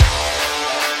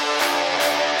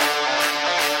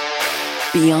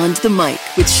Beyond the Mic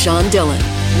with Sean Dillon.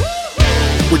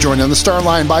 We're joined on the star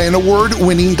line by an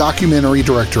award-winning documentary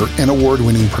director and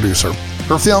award-winning producer.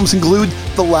 Her films include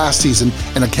The Last Season,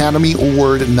 an Academy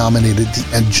Award-nominated The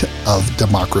Edge of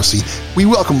Democracy. We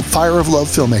welcome Fire of Love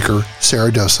filmmaker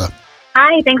Sarah Dosa.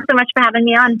 Hi, thanks so much for having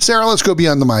me on. Sarah, let's go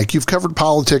beyond the mic. You've covered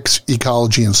politics,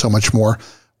 ecology, and so much more.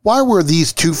 Why were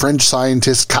these two French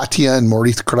scientists, Katya and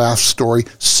Maurice Kraft's story,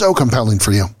 so compelling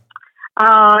for you? Oh,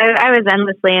 I was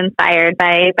endlessly inspired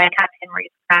by Katya and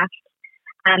Maurice Kraft.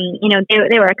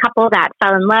 They were a couple that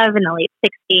fell in love in the late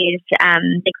 60s.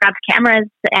 They grabbed cameras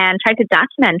and tried to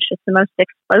document just the most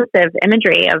explosive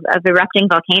imagery of erupting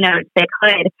volcanoes they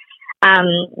could.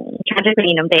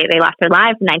 Tragically, they lost their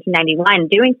lives in 1991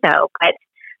 doing so. But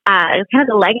kind of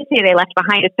the legacy they left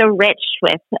behind is so rich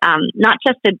with not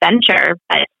just adventure,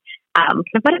 but kind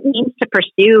of what it means to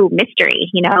pursue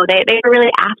mystery. They were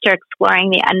really after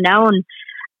exploring the unknown,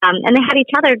 and they had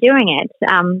each other doing it.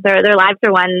 Their lives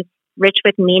are ones rich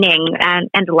with meaning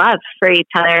and love for each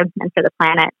other and for the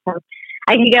planet. So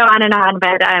I could go on,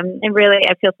 but I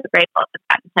feel so grateful to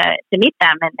have gotten to meet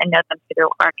them and know them through their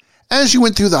work. As you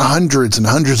went through the hundreds and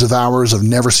hundreds of hours of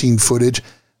never-seen footage,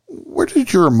 where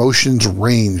did your emotions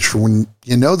range for when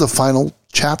you know the final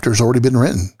chapter's already been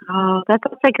written? Oh, that's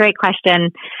a great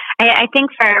question. I think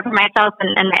for myself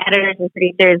and the editors and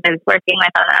producers I was working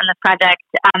with on the project,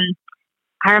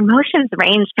 our emotions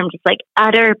ranged from just like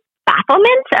utter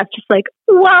bafflement of just like,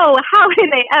 whoa, how did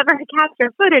they ever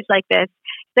capture footage like this?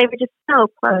 They were just so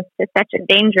close to such a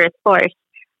dangerous force.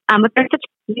 But there's such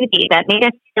beauty that made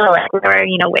us feel like we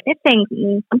were,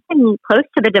 witnessing something close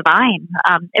to the divine.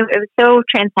 It was so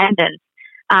transcendent,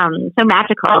 so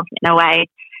magical in a way.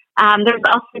 There was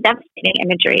also devastating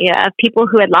imagery of people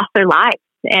who had lost their lives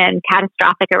in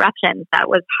catastrophic eruptions that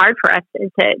was hard for us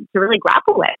to really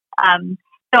grapple with.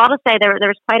 So I'll just say there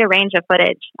was quite a range of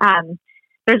footage.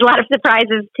 There's a lot of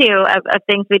surprises, too, of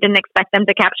things we didn't expect them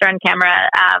to capture on camera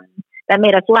that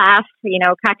made us laugh.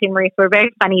 Katya and Maurice were very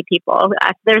funny people.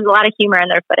 There's a lot of humor in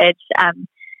their footage. It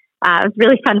was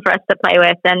really fun for us to play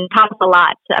with and taught us a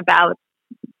lot about,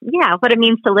 what it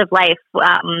means to live life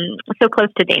so close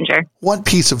to danger. What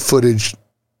piece of footage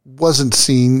wasn't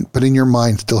seen, but in your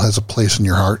mind still has a place in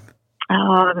your heart?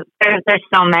 Oh, there's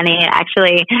so many,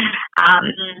 actually.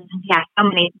 So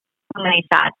many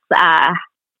shots.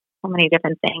 So many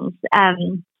different things.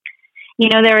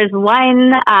 There was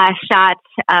one shot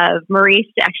of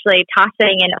Maurice actually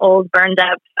tossing an old burned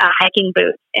up hiking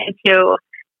boot into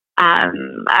a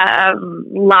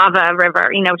lava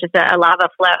river, just a lava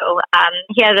flow.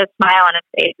 He had a smile on his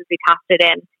face as he tossed it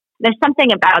in. There's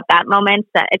something about that moment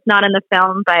that it's not in the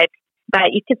film, but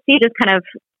you could see just kind of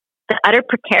the utter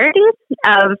precarity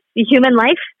of human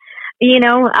life,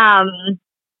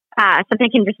 something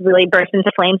can just really burst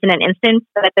into flames in an instant.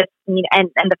 But and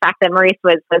the fact that Maurice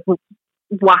was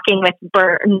walking with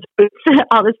burned boots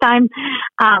all this time,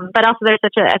 but also there's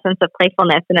such a sense of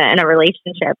playfulness in a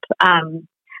relationship.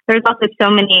 There's also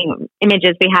so many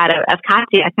images we had of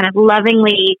Katya kind of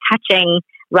lovingly touching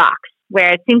rocks,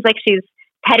 where it seems like she's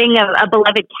petting a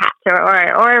beloved cat,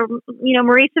 or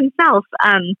Maurice himself.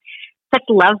 Such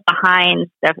love behind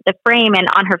the frame and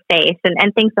on her face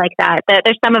and things like that.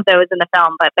 There's some of those in the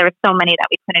film, but there were so many that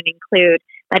we couldn't include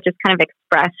that just kind of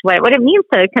express what it means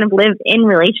to kind of live in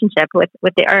relationship with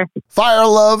the earth. Fire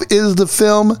Love is the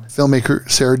film. Filmmaker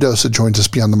Sarah Dosa joins us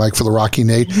beyond the mic for the Rocky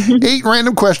Nate. 8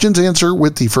 random questions. Answer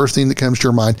with the first thing that comes to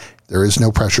your mind. There is no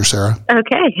pressure, Sarah.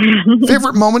 Okay.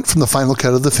 Favorite moment from the final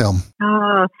cut of the film?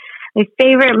 Oh, my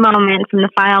favorite moment from the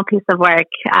final piece of work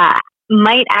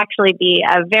might actually be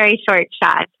a very short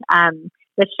shot.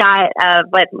 The shot of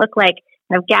what looked like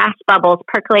gas bubbles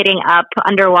percolating up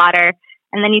underwater,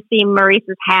 and then you see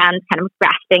Maurice's hands kind of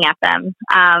grasping at them.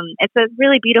 It's a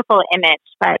really beautiful image,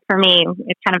 but for me,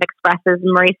 it kind of expresses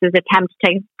Maurice's attempt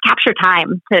to capture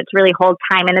time, to really hold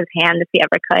time in his hand if he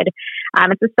ever could.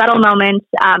 It's a subtle moment,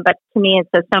 but to me, it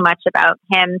says so much about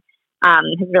him,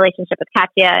 his relationship with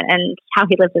Katya, and how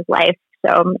he lives his life.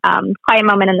 So, quiet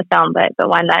moment in the film, but the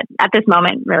one that at this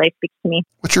moment really speaks to me.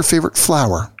 What's your favorite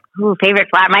flower? Ooh, favorite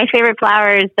flower. My favorite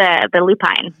flower is the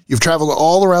lupine. You've traveled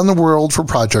all around the world for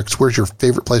projects. Where's your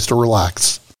favorite place to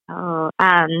relax? Oh,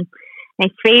 my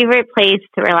favorite place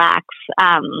to relax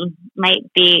might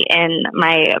be in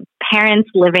my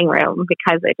parents' living room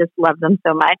because I just love them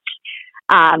so much.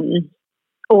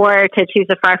 Or to choose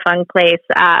a far-flung place,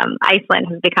 Iceland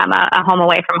has become a home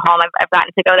away from home. I've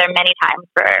gotten to go there many times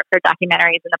for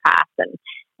documentaries in the past, and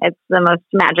it's the most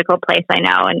magical place I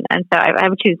know. And so I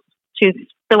would choose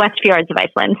the West Fjords of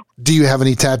Iceland. Do you have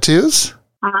any tattoos?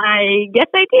 I guess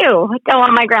I do. I don't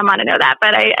want my grandma to know that,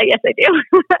 but I guess I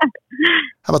do.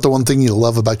 How about the one thing you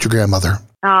love about your grandmother?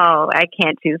 Oh, I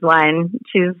can't choose one.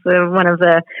 She's one of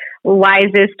the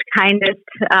wisest, kindest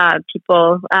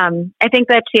people. I think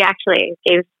that she actually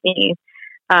gave me,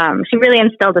 she really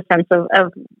instilled a sense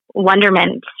of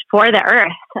wonderment for the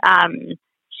earth.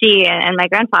 She and my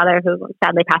grandfather, who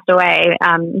sadly passed away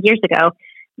years ago,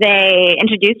 they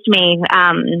introduced me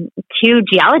to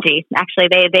geology. Actually,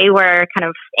 they were kind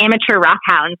of amateur rock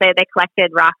hounds. They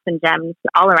collected rocks and gems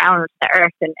all around the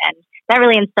earth, and that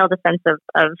really instilled a sense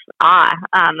of awe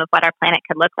of what our planet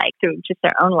could look like through just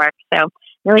their own work. So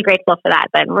really grateful for that.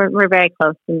 But we're very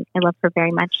close, and I love her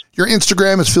very much. Your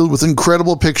Instagram is filled with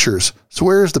incredible pictures. So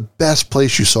where is the best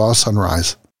place you saw a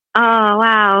sunrise? Oh,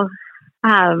 wow.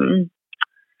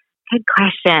 Good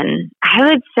question. I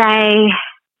would say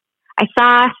I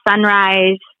saw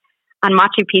sunrise on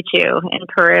Machu Picchu in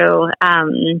Peru.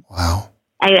 Wow.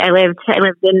 I lived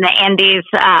in the Andes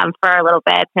for a little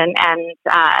bit, and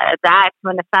that's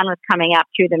when the sun was coming up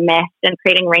through the mist and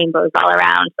creating rainbows all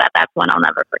around. That's one I'll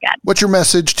never forget. What's your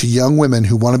message to young women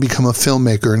who want to become a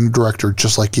filmmaker and a director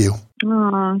just like you?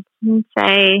 Oh, I'd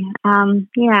say,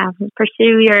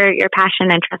 pursue your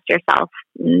passion and trust yourself.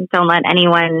 Don't let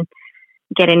anyone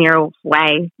get in your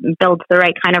way. Build the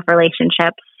right kind of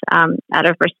relationships out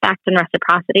of respect and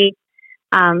reciprocity.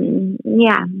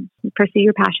 Pursue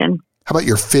your passion. How about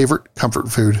your favorite comfort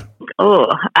food?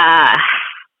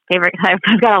 Favorite.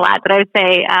 I've got a lot, but I would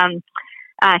say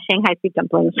Shanghai soup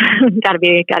dumplings. gotta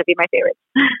be my favorite.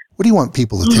 What do you want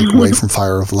people to take away from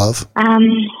Fire of Love?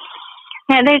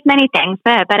 There's many things,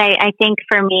 but I think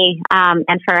for me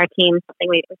and for our team, something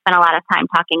we spent a lot of time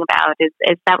talking about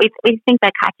is that we think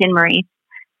that Katya and Maurice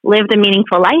lived a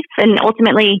meaningful life and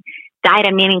ultimately died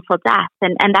a meaningful death,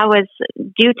 and that was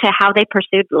due to how they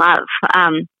pursued love.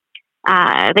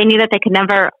 They knew that they could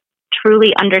never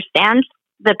truly understand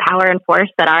the power and force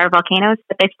that are volcanoes,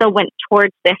 but they still went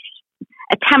towards this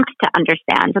attempt to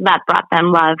understand, and that brought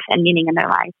them love and meaning in their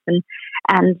lives.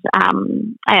 And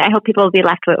I hope people will be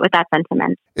left with that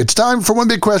sentiment. It's time for One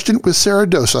Big Question with Sarah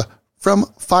Dosa from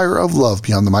Fire of Love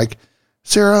Beyond the Mic.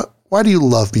 Sarah, why do you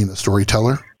love being a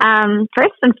storyteller?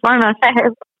 First and foremost,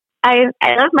 I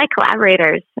love my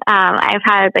collaborators. I've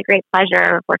had the great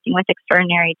pleasure of working with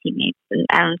extraordinary teammates,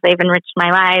 and they've enriched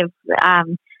my life.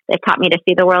 They've taught me to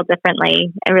see the world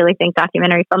differently. I really think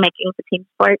documentary filmmaking is a team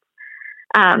sport.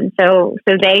 So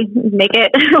they make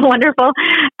it wonderful.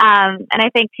 And I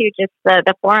think too, just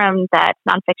the forum that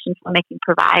nonfiction filmmaking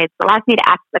provides allows me to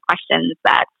ask the questions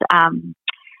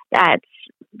that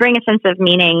bring a sense of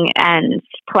meaning and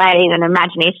play and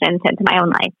imagination into my own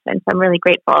life. And so I'm really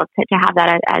grateful to have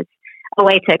that as a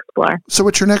way to explore. So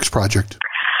what's your next project?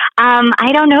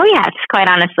 I don't know yet, quite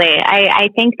honestly. I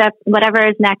think that whatever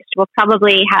is next will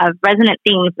probably have resonant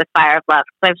themes with Fire of Love,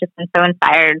 because I've just been so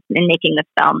inspired in making this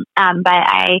film. But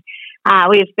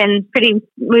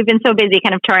we've been so busy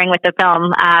kind of touring with the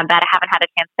film that I haven't had a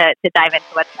chance to dive into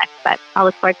what's next, but I'll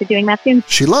look forward to doing that soon.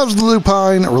 She loves the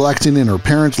lupine, relaxing in her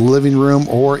parents' living room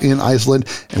or in Iceland,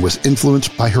 and was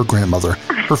influenced by her grandmother.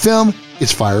 Her film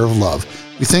is Fire of Love.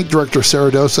 We thank director Sarah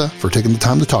Dosa for taking the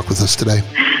time to talk with us today.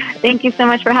 Thank you so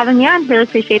much for having me on. Really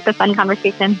appreciate the fun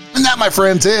conversation. And that, my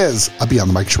friends, is a Beyond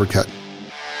the Mic shortcut.